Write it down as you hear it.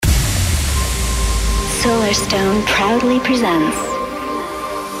Solarstone proudly presents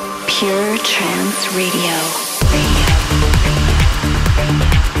Pure Trance Radio.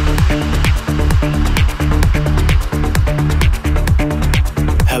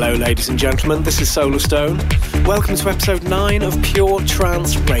 Hello ladies and gentlemen, this is Solarstone. Welcome to episode 9 of Pure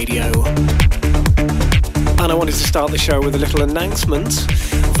Trance Radio. And I wanted to start the show with a little announcement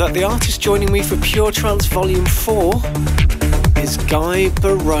that the artist joining me for Pure Trance Volume 4 is Guy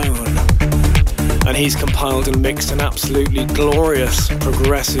Barone. And he's compiled and mixed an absolutely glorious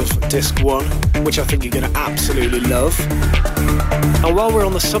progressive disc 1, which I think you're going to absolutely love. And while we're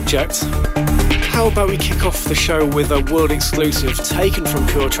on the subject, how about we kick off the show with a world exclusive taken from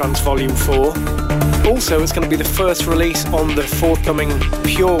Pure Trance Volume 4. Also, it's going to be the first release on the forthcoming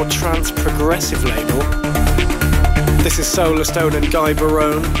Pure Trance Progressive label. This is Solarstone and Guy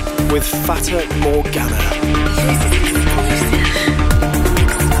Barone with Fata Morgana.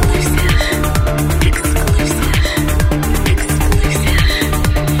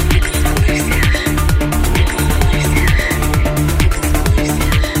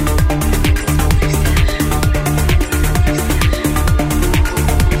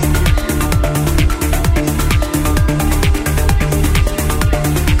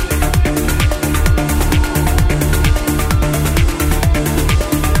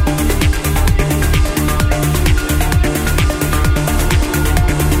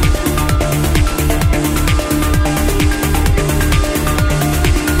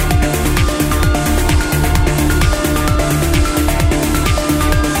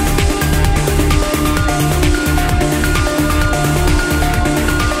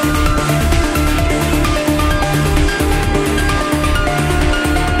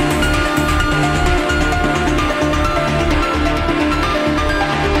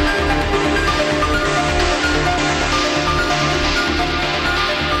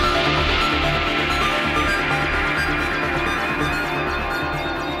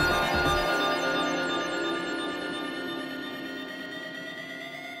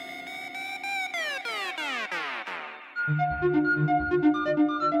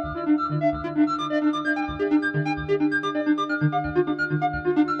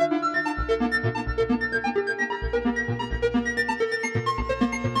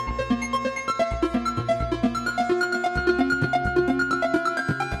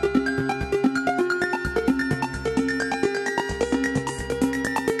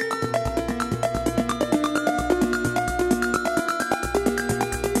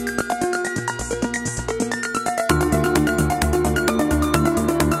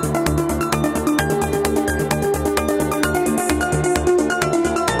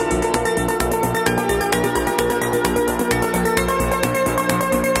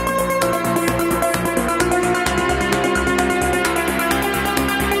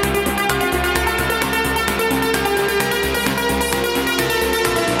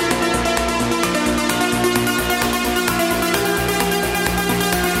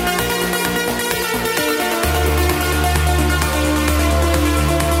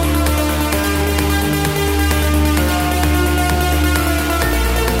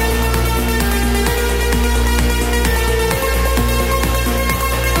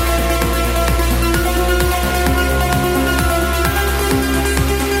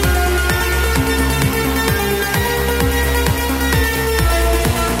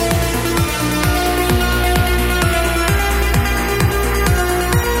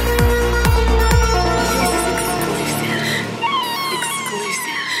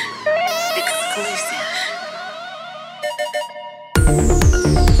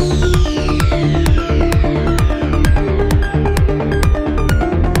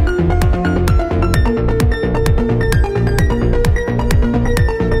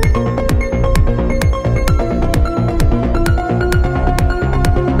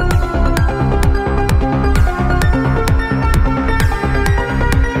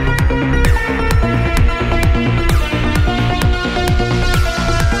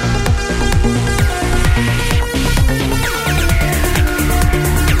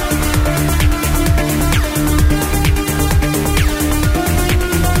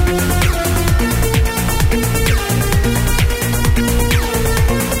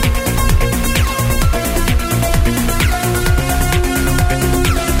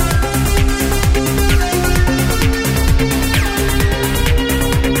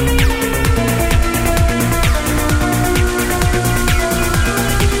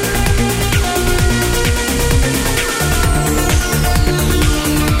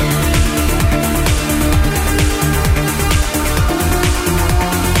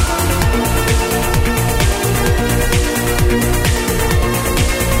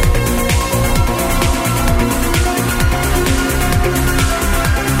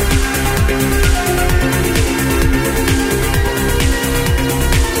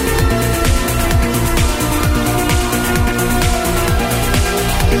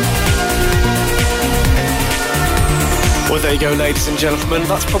 There you go, ladies and gentlemen.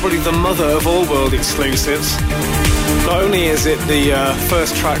 That's probably the mother of all world exclusives. Not only is it the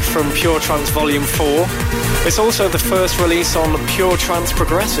first track from Pure Trance Volume 4, it's also the first release on Pure Trance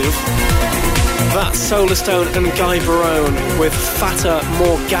Progressive. That's Solarstone and Guy Barone with Fata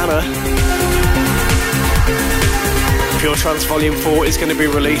Morgana. Pure Trance Volume 4 is going to be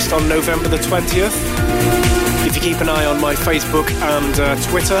released on November the 20th. If you keep an eye on my Facebook and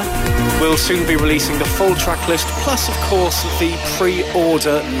Twitter, we'll soon be releasing the full track list, plus, of course, the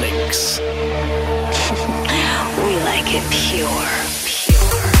pre-order links. We like it pure.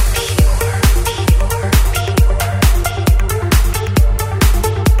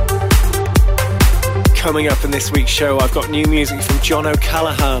 Coming up in this week's show, I've got new music from John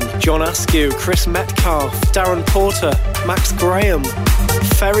O'Callaghan, John Askew, Chris Metcalf, Darren Porter, Max Graham,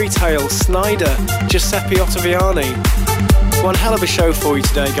 Fairy Tale, Snyder, Giuseppe Ottaviani. One hell of a show for you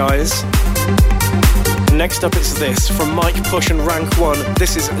today, guys. Next up it's this, from Mike Push and Rank 1.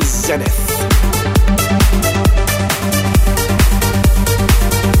 This is Zenith.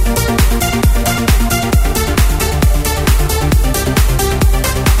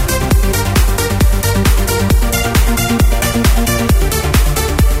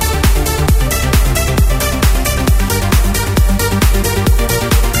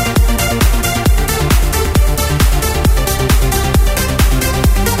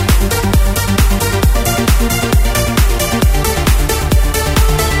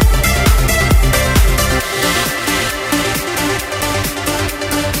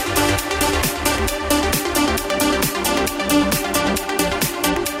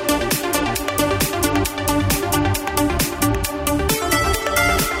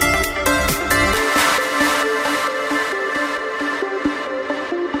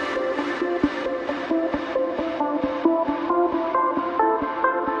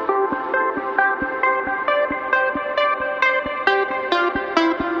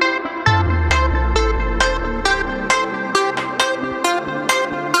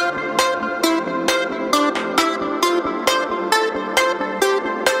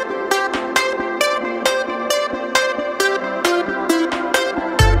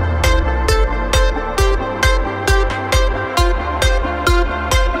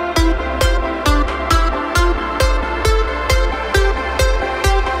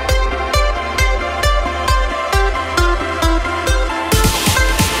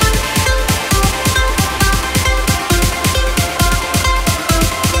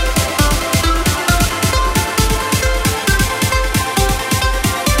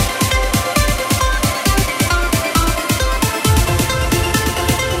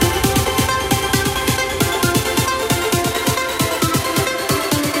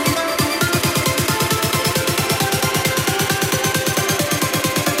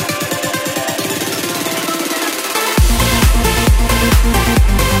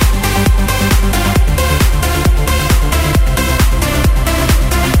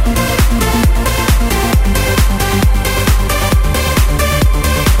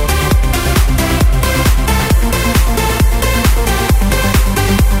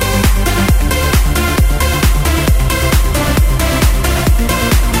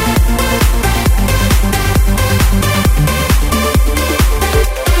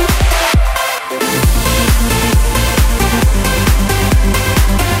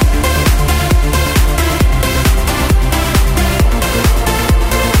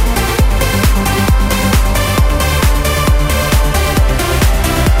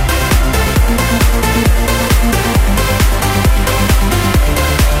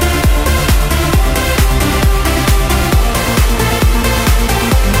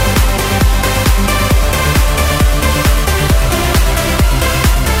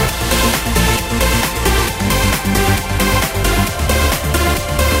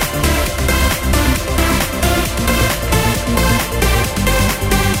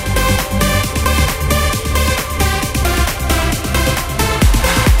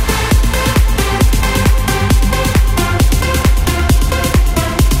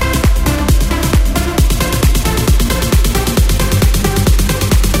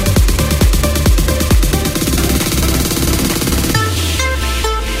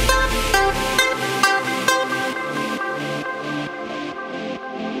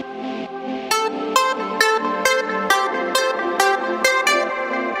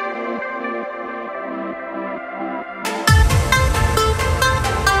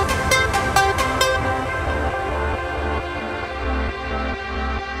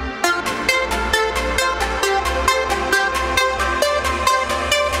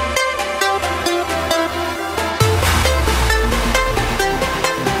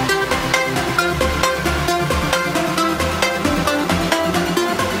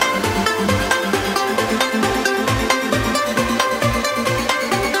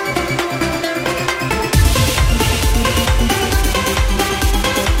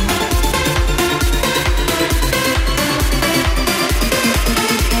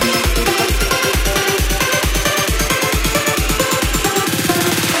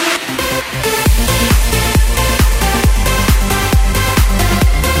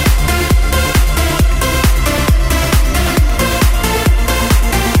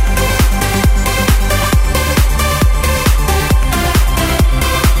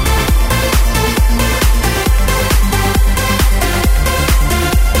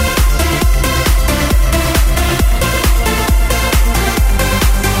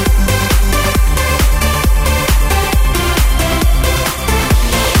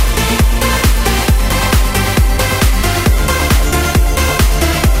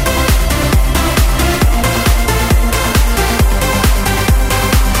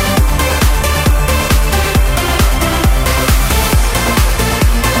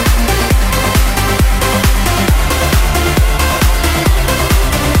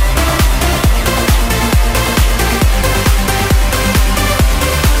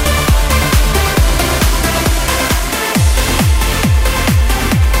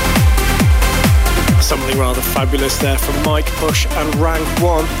 Fabulous there from Mike Push and Rank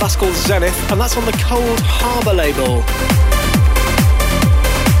One. That's called Zenith, and that's on the Cold Harbour label.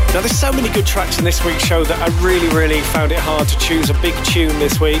 Now there's so many good tracks in this week's show that I really found it hard to choose a big tune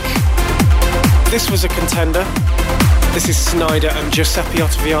this week. This was a contender. This is Snyder and Giuseppe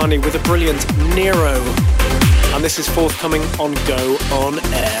Ottaviani with a brilliant Nero. And this is forthcoming on Go On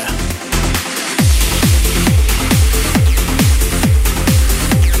Air.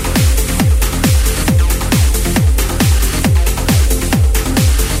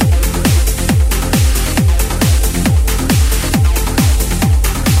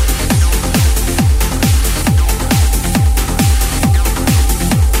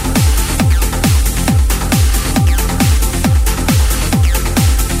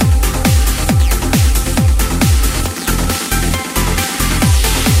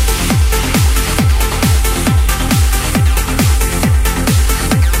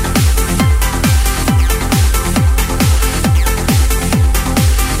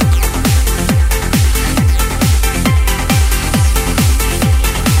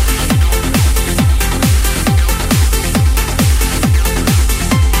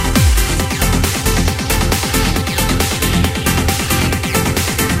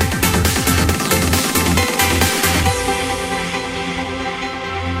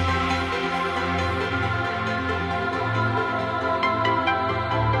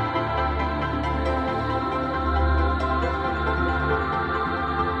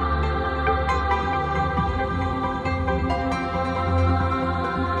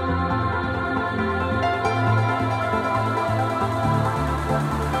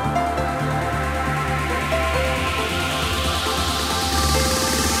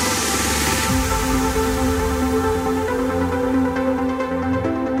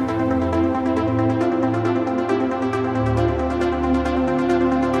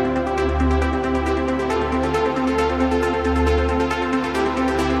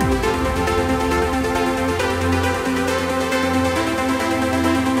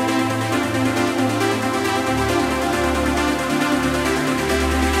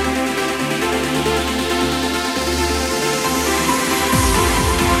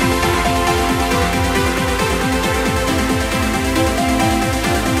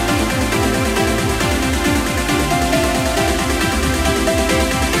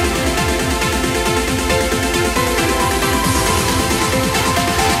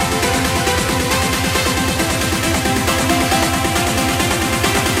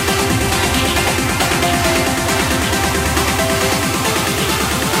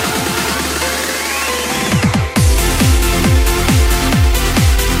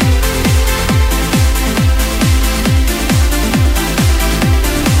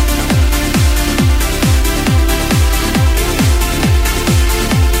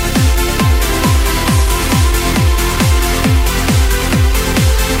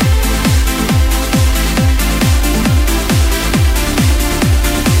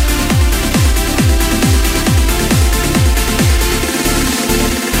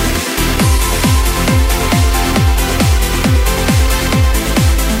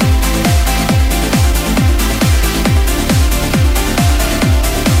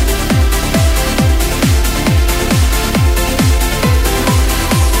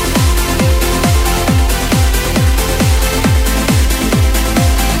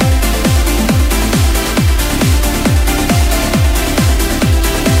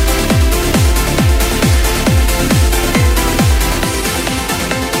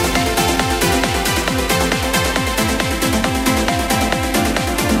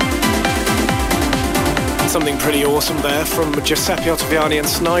 Something pretty awesome there from Giuseppe Ottaviani and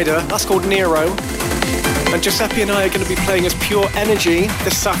Snyder. That's called Nero. And Giuseppe and I are going to be playing as Pure Energy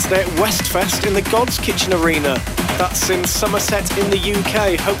this Saturday at Westfest in the God's Kitchen Arena. That's in Somerset in the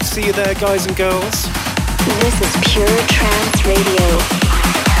UK. Hope to see you there, guys and girls. This is Pure Trance Radio,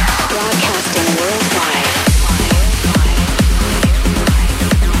 broadcasting worldwide.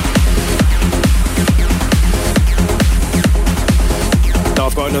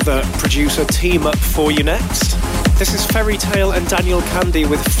 I've got another producer team up for you next. This is Fairy Tale and Daniel Candy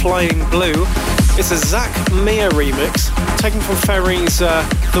with Flying Blue. It's a Zach Mia remix, taken from Ferry's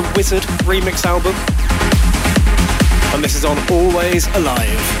The Wizard remix album. And this is on Always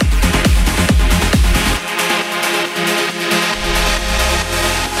Alive.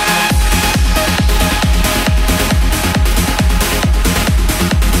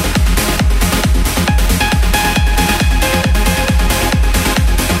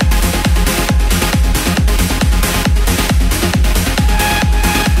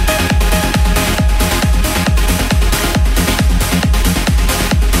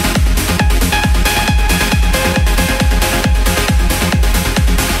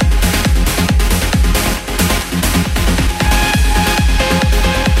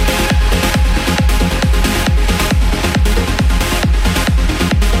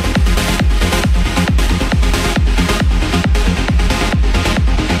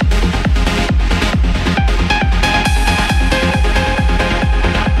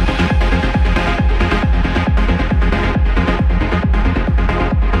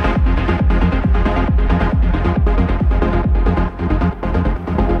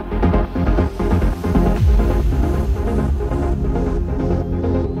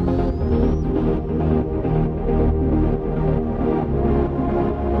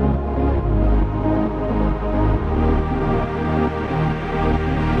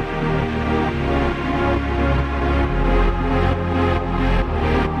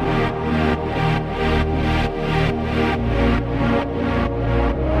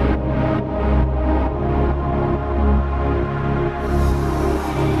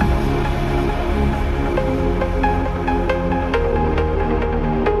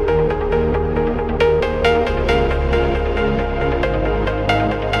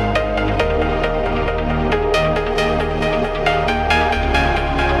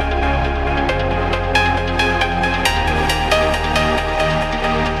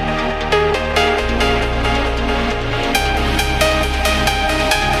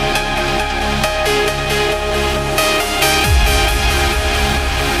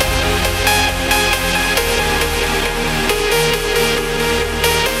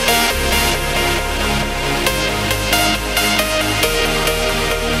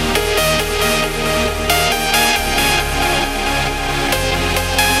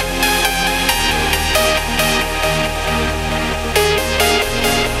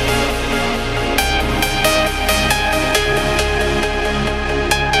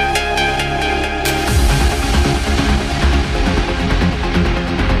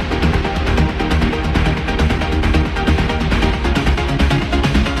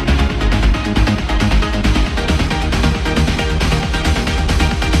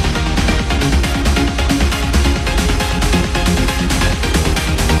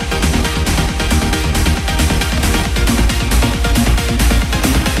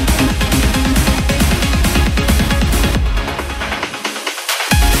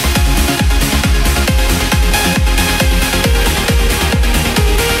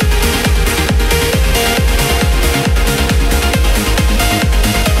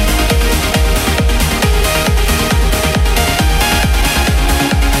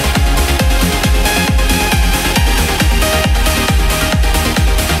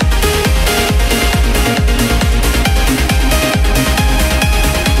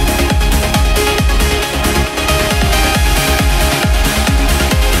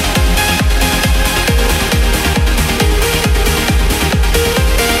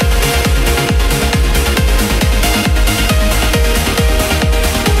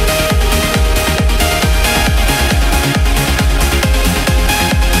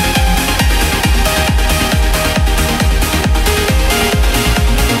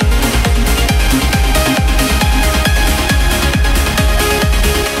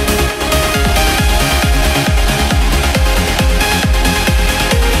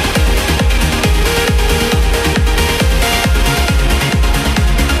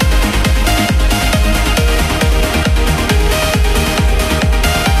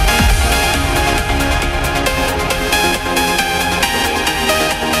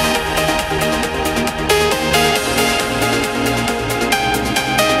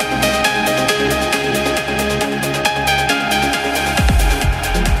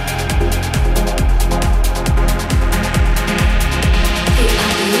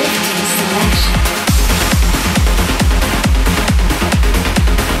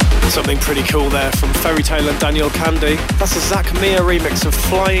 Something pretty cool there from Fairy Tale and Daniel Kandi. That's a Zach Mia remix of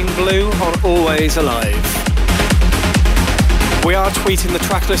Flying Blue on Always Alive. We are tweeting the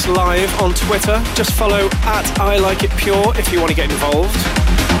tracklist live on Twitter. Just follow @ILikeItPure if you want to get involved.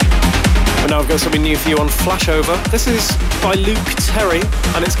 And now I've got something new for you on Flashover. This is by Luke Terry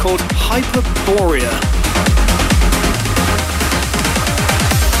and it's called Hyperborea.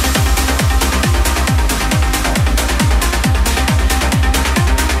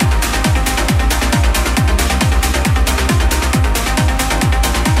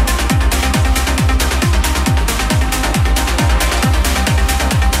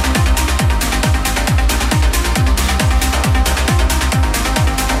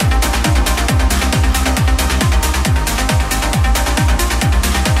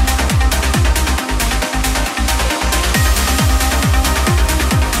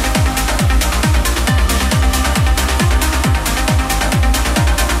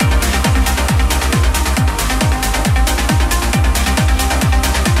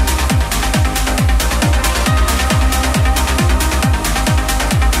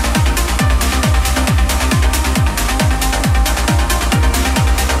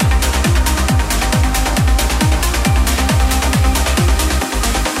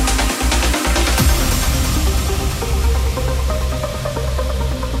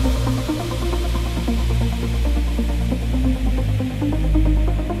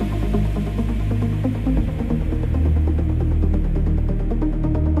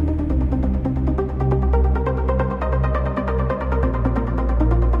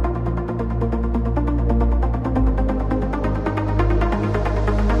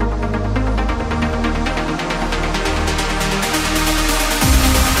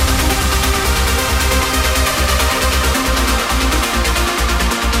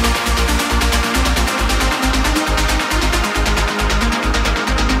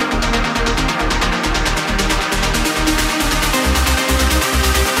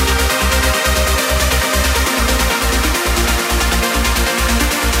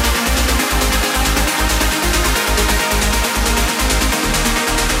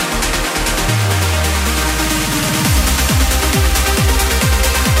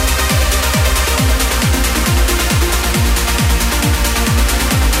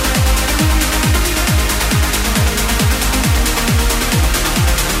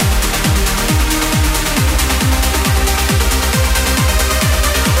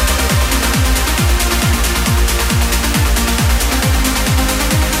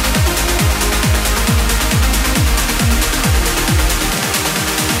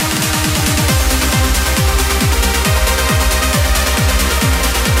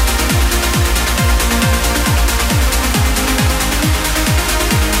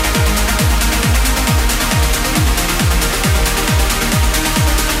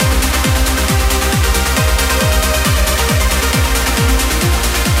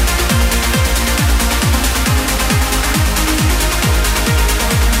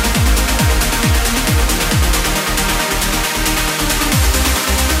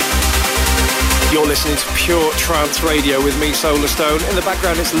 Listening to Pure Trance Radio with me, Solarstone. In the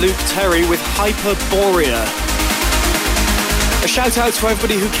background it's Luke Terry with Hyperborea. A shout out to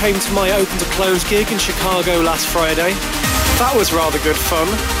everybody who came to my Open to Close gig in Chicago last Friday. That was rather good fun.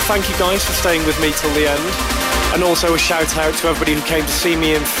 Thank you guys for staying with me till the end. And also a shout out to everybody who came to see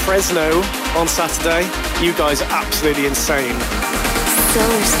me in Fresno on Saturday. You guys are absolutely insane.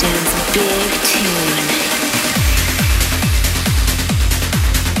 Solarstone's big tune.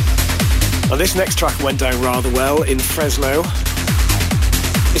 And this next track went down rather well in Fresno.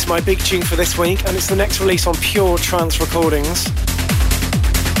 It's my big tune for this week, and it's the next release on Pure Trance Recordings.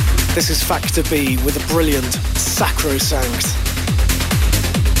 This is Factor B with a brilliant Sacrosanct.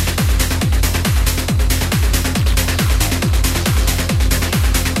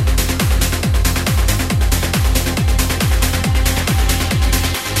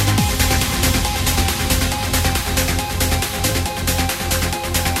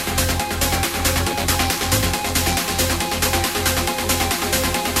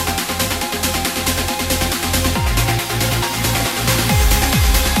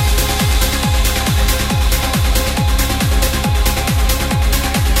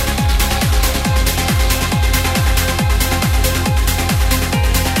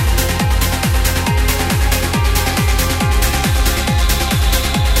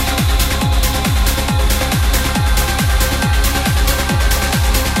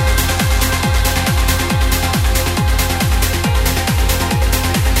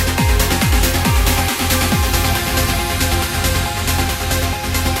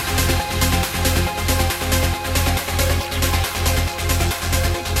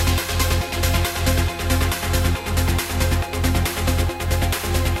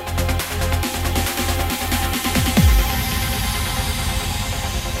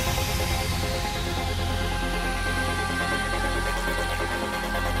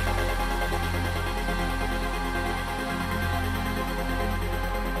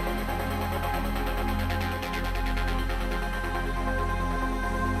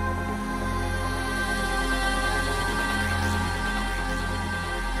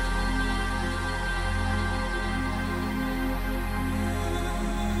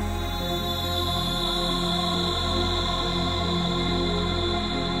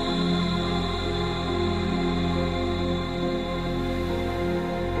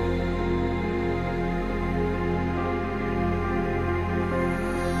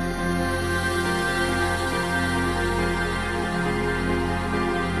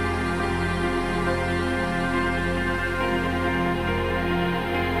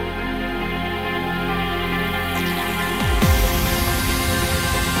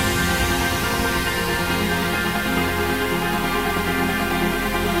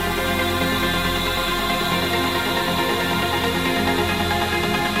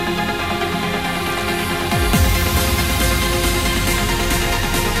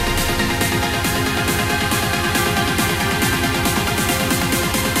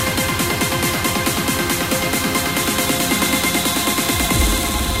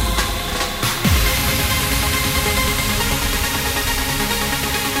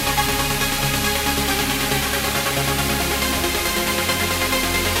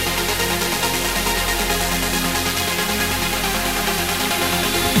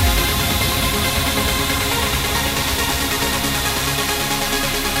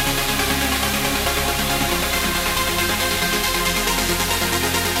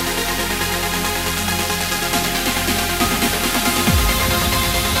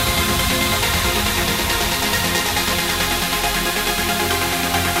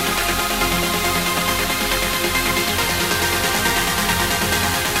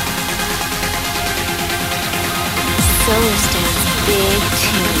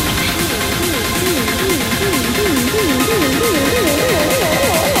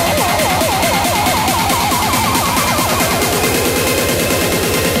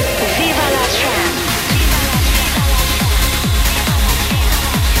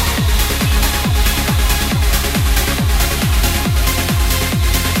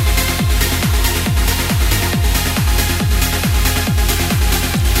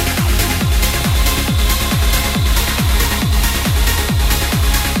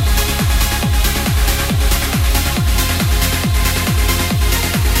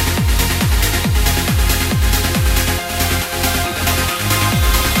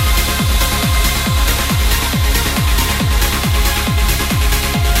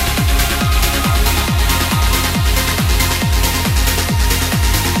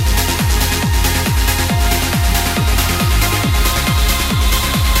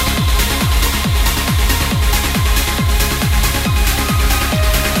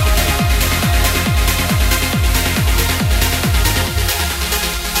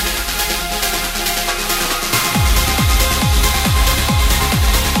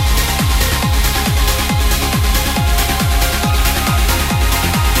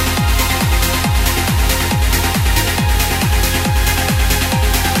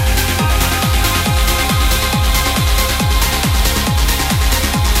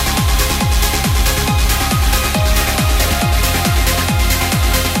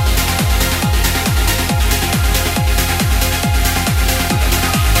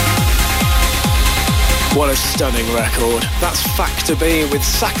 What a stunning record. That's Factor B with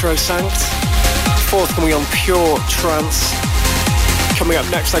Sacrosanct. Forthcoming on Pure Trance. Coming up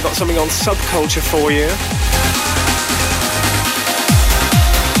next, I got something on Subculture for you.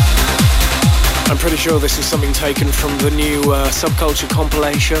 I'm pretty sure this is something taken from the new Subculture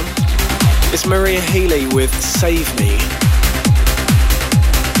compilation. It's Maria Healy with Save Me.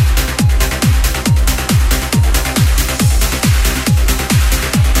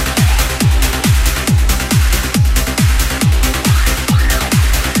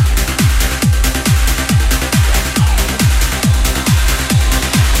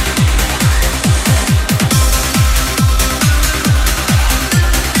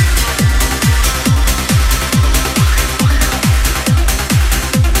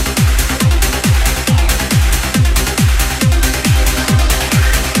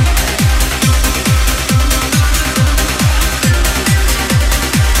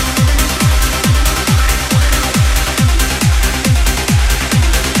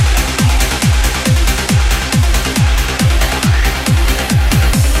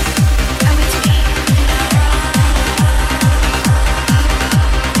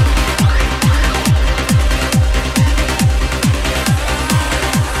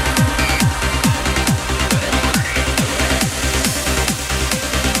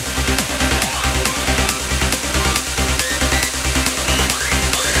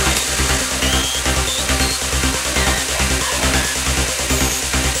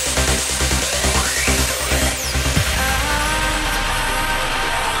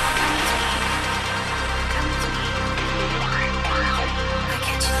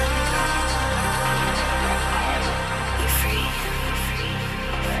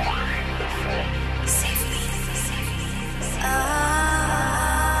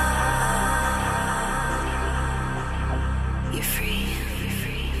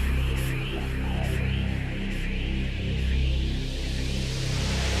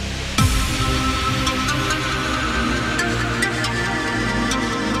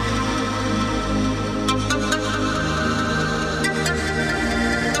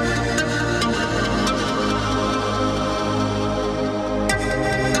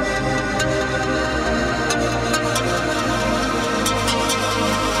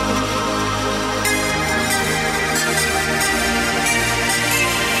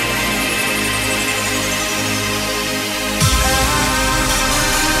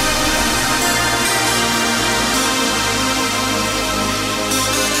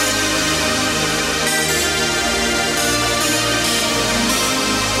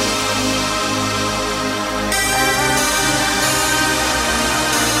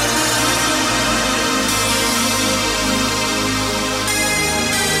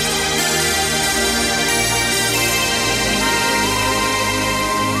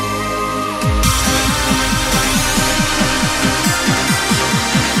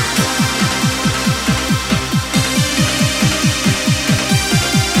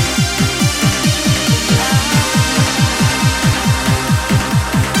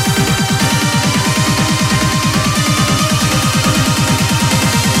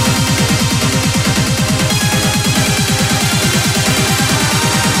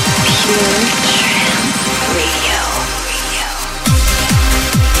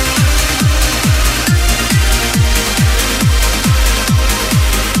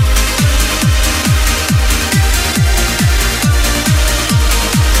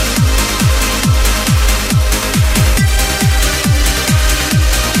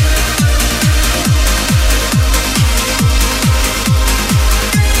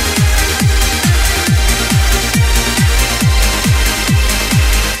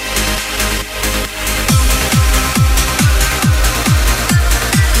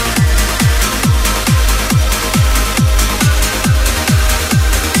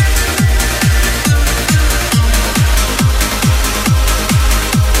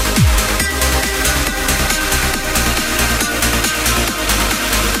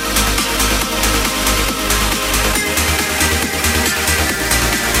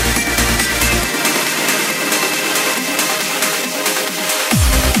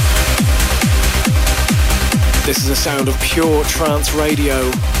 This is the sound of Pure Trance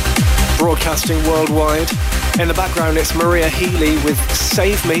Radio, broadcasting worldwide. In the background, it's Maria Healy with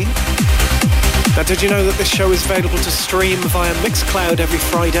Save Me. Now, did you know that this show is available to stream via Mixcloud every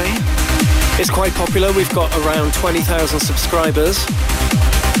Friday? It's quite popular. We've got around 20,000 subscribers.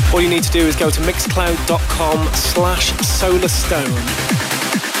 All you need to do is go to mixcloud.com/solarstone.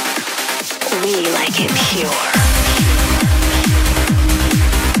 We like it pure.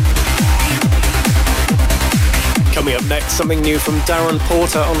 Coming Coming up next, something new from Darren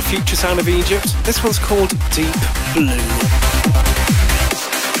Porter on Future Sound of Egypt. This one's called Deep Blue.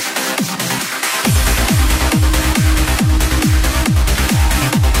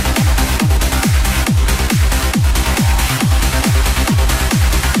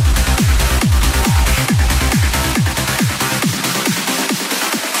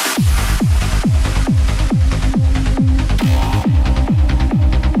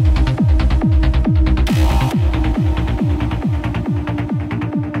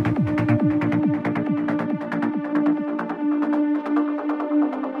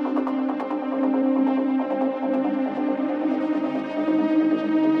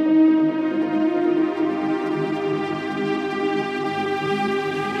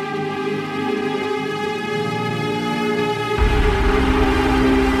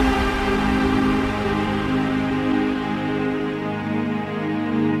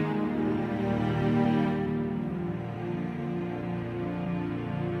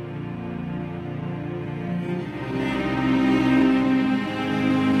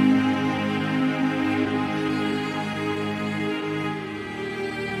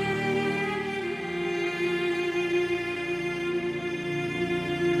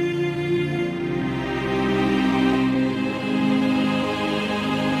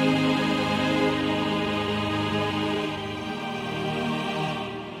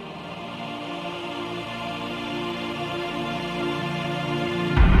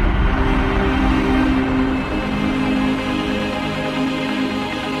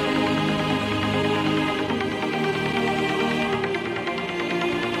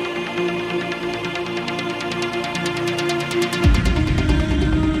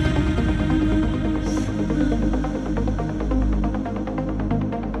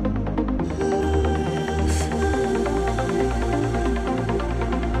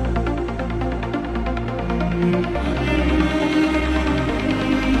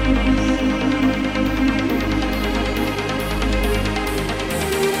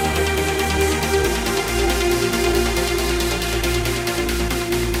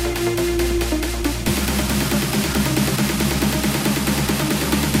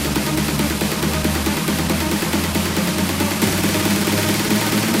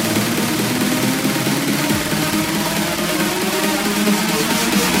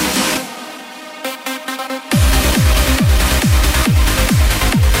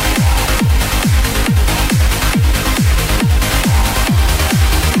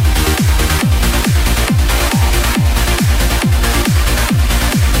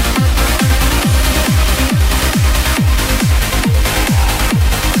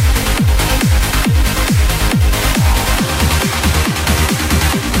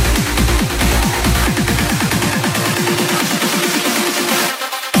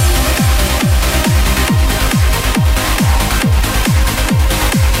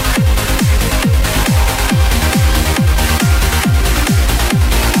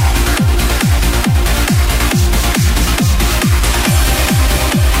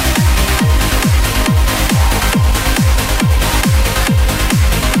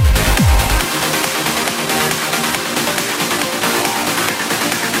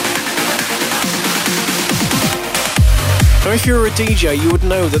 Now, if you're a DJ, you would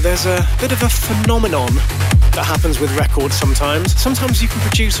know that there's a bit of a phenomenon that happens with records sometimes. Sometimes you can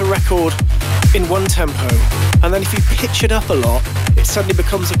produce a record in one tempo, and then if you pitch it up a lot, it suddenly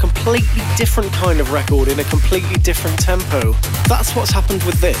becomes a completely different kind of record in a completely different tempo. That's what's happened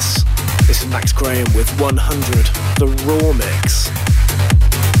with this. This is Max Graham with 100, the raw mix.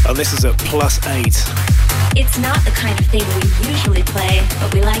 And this is at +8. It's not the kind of thing we usually play,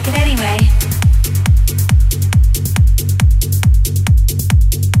 but we like it anyway.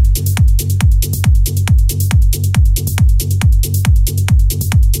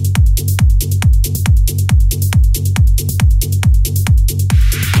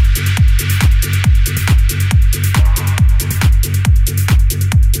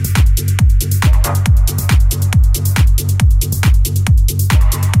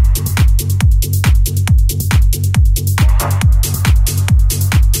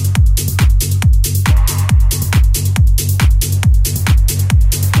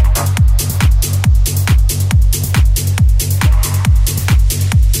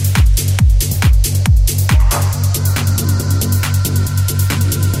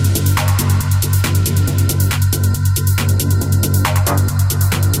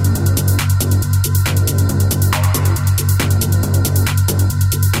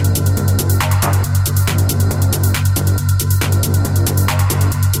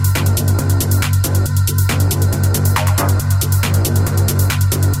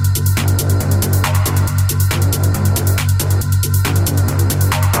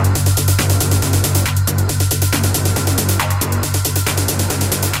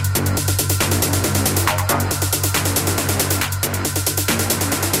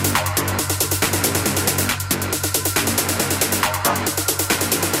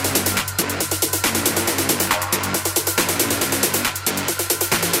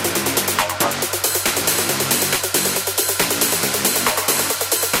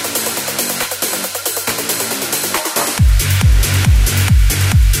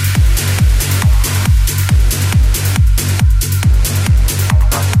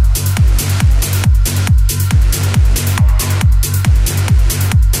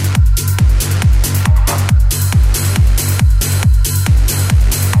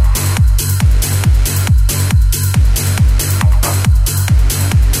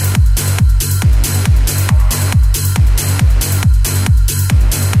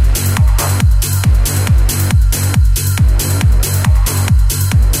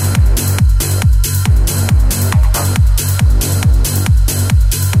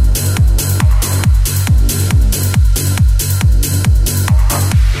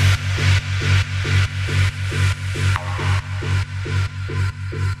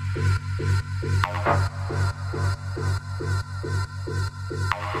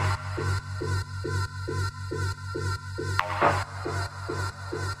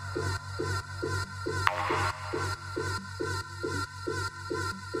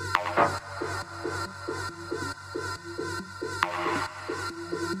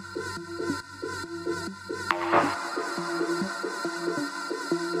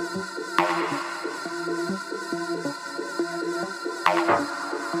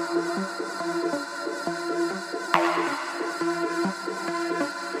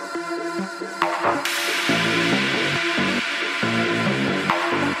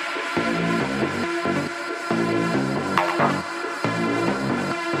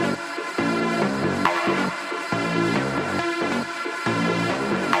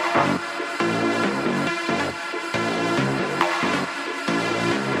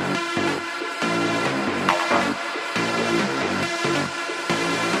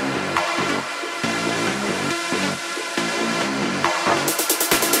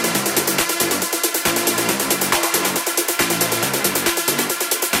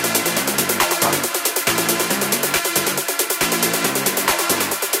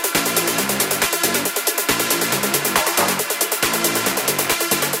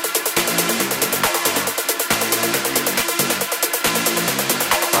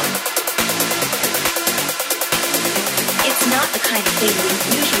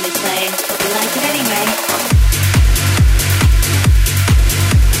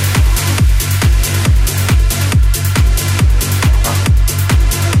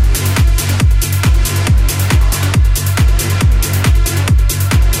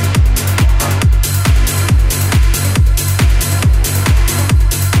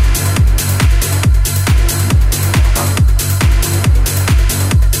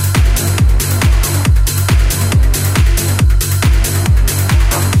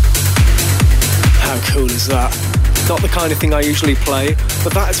 Kind of thing I usually play,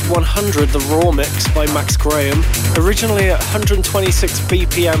 but that is 100, the raw mix by Max Graham, originally at 126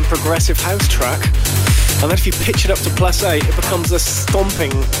 BPM progressive house track, and then if you pitch it up to +8, it becomes a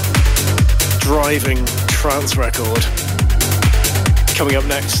stomping, driving trance record. Coming up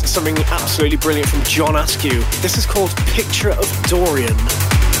next, something absolutely brilliant from John Askew. This is called Picture of Dorian.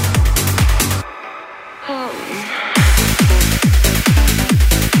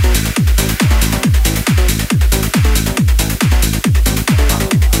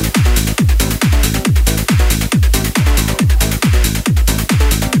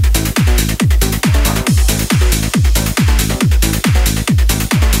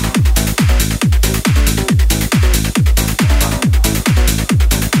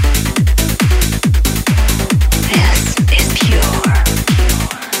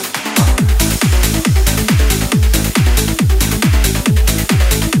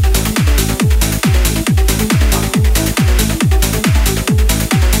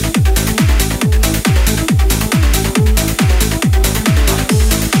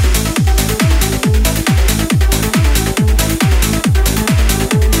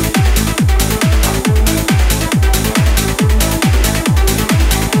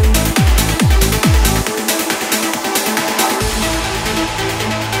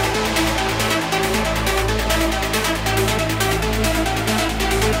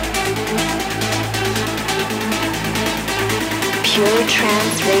 Pure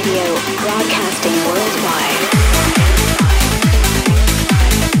Trance Radio, broadcasting worldwide.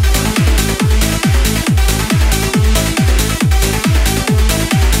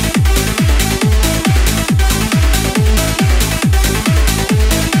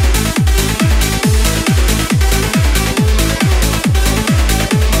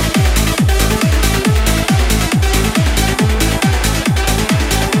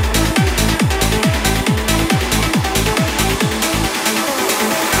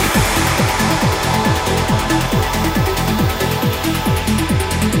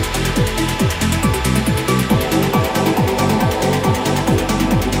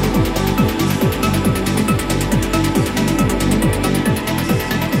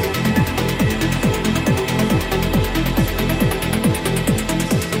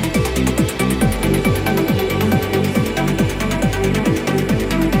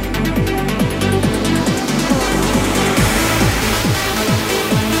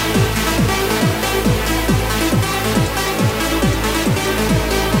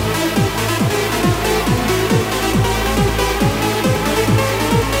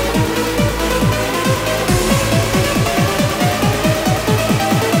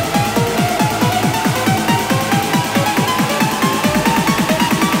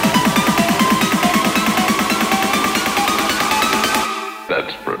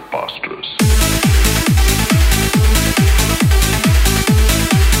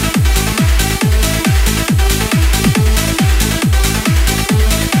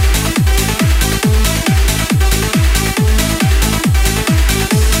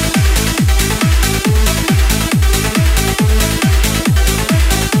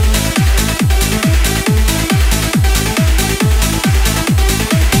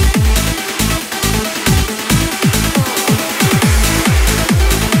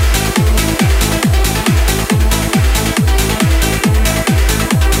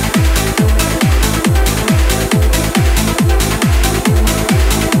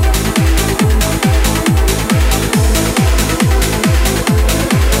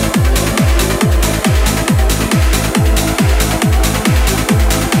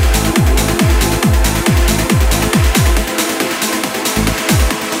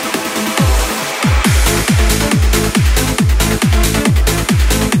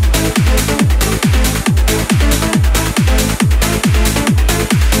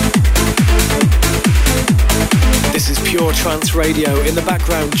 Radio. In the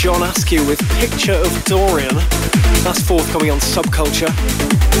background, John Askew with Picture of Dorian. That's forthcoming on Subculture.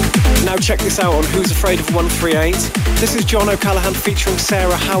 Now check this out on Who's Afraid of 138. This is John O'Callaghan featuring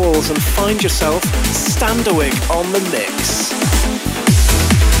Sarah Howells and Find Yourself, Standerwick on the mix.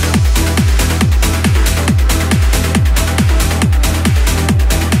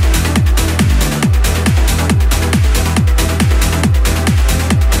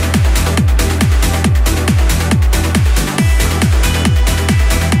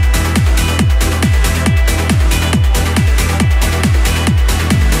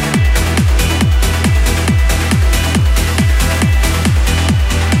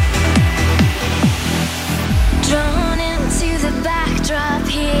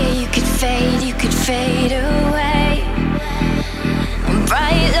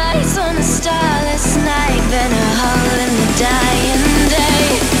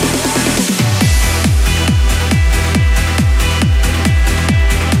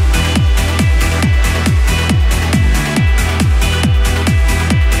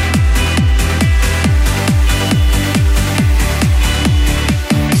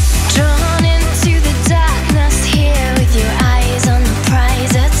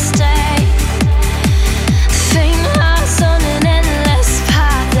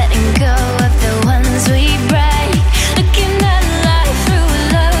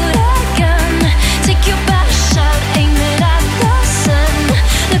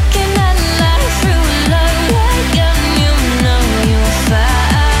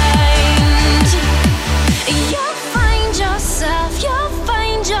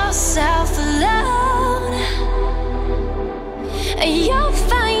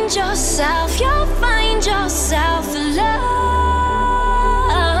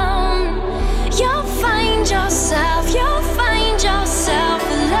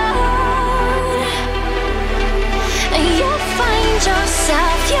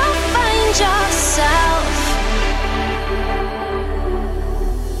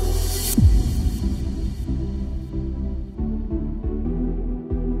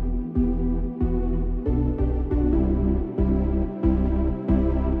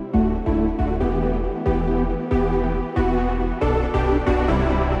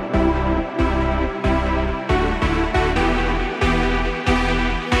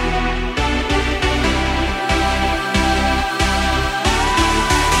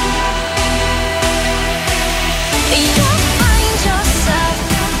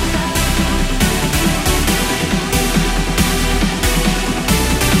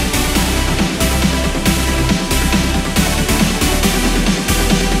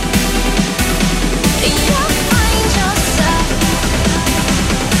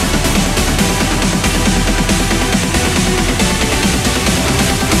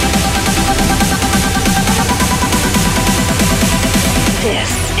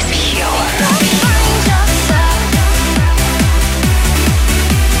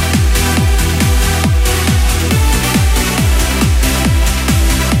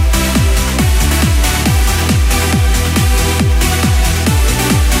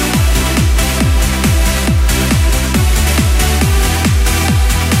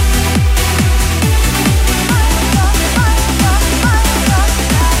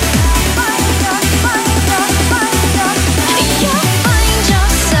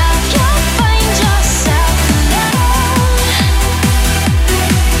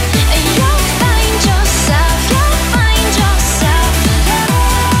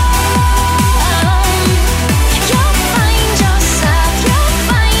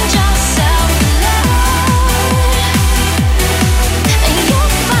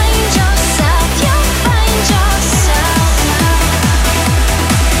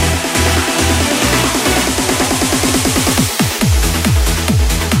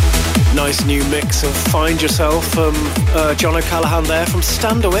 New mix of Find Yourself from John O'Callaghan there from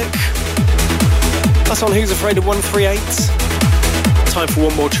Standerwick. That's on Who's Afraid of 138. Time for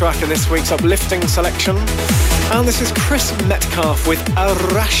one more track in this week's uplifting selection. And this is Chris Metcalf with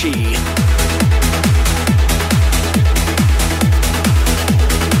Arashi.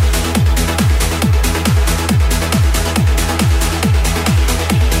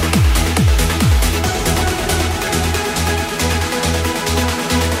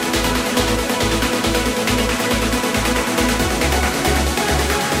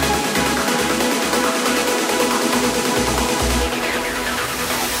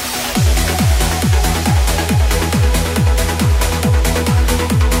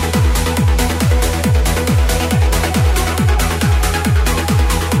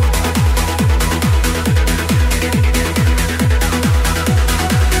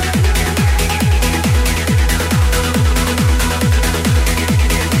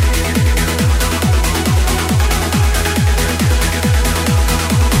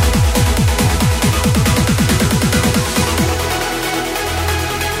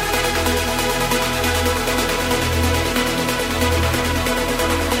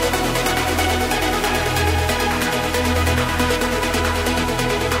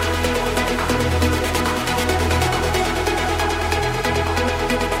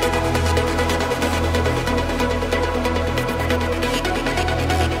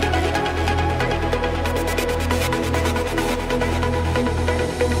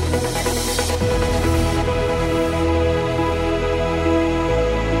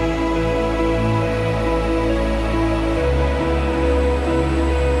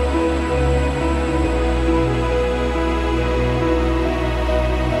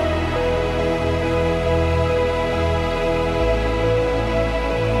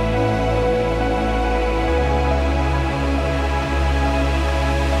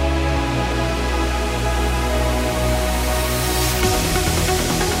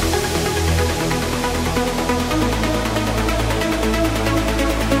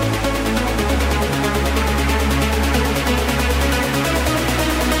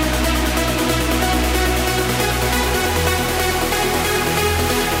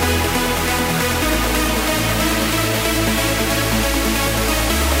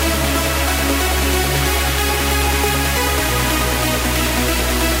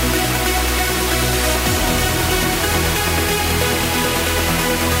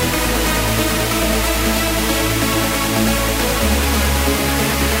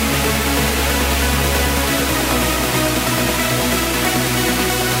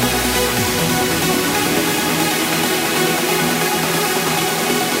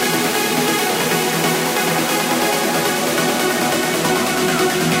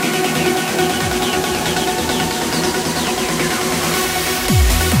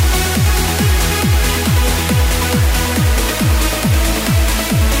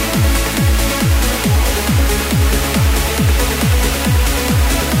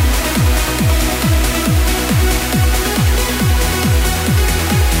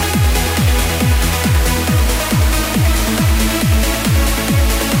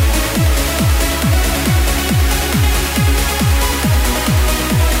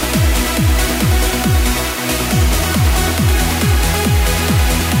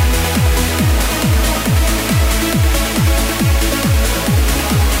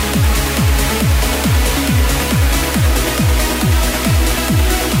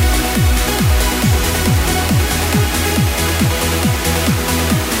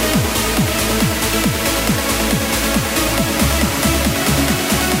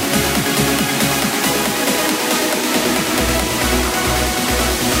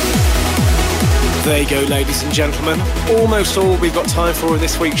 There you go, ladies and gentlemen. Almost all we've got time for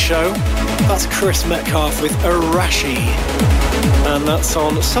this week's show. That's Chris Metcalf with Arashi. And that's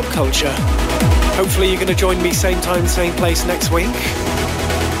on Subculture. Hopefully you're going to join me same time, same place next week.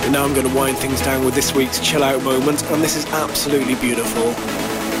 And now I'm going to wind things down with this week's chill out moment. And this is absolutely beautiful.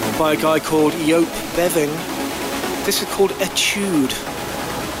 By a guy called Joop Beving. This is called Etude.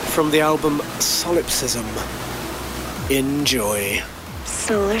 From the album Solipsism. Enjoy.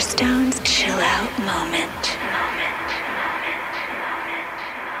 Solarstone's chill out moment.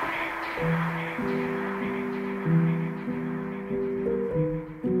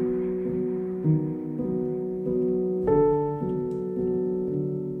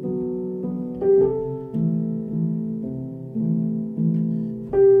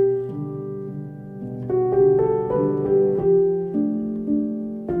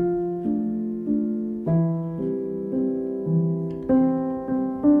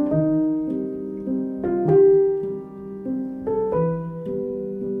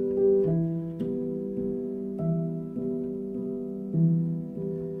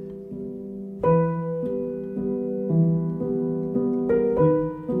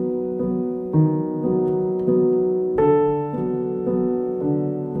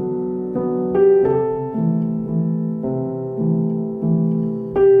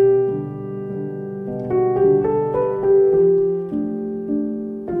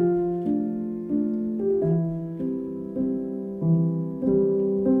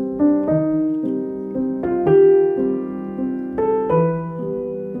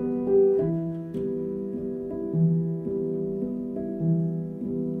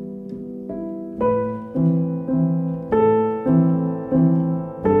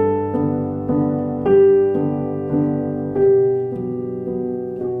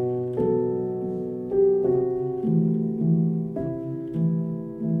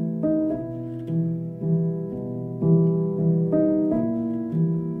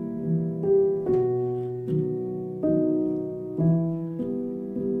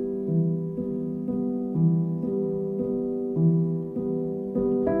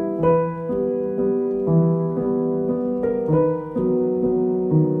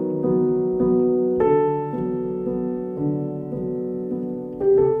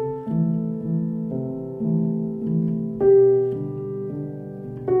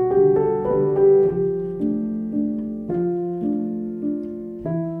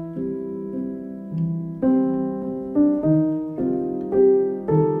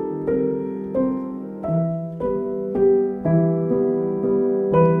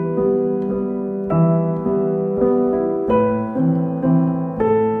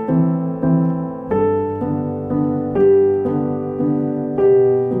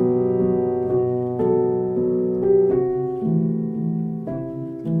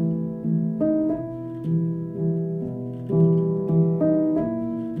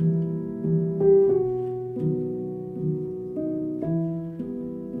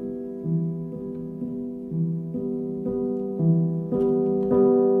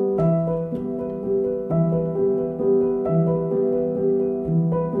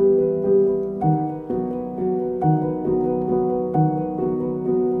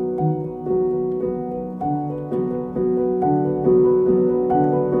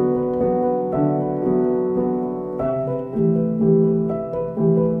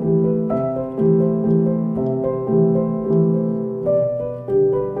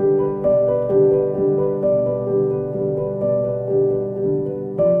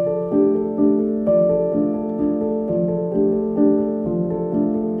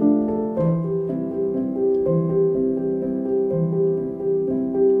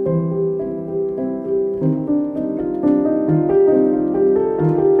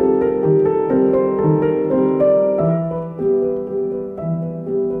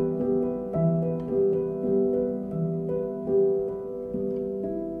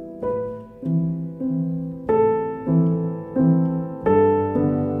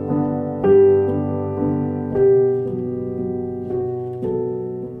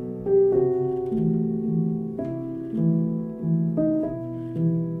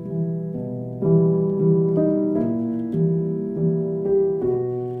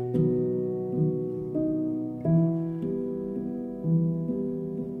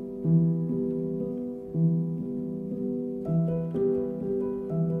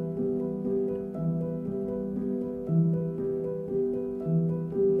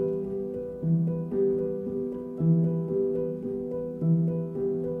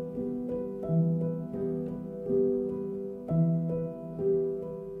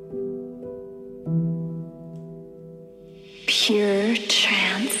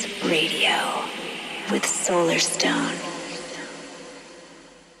 Solar Stone.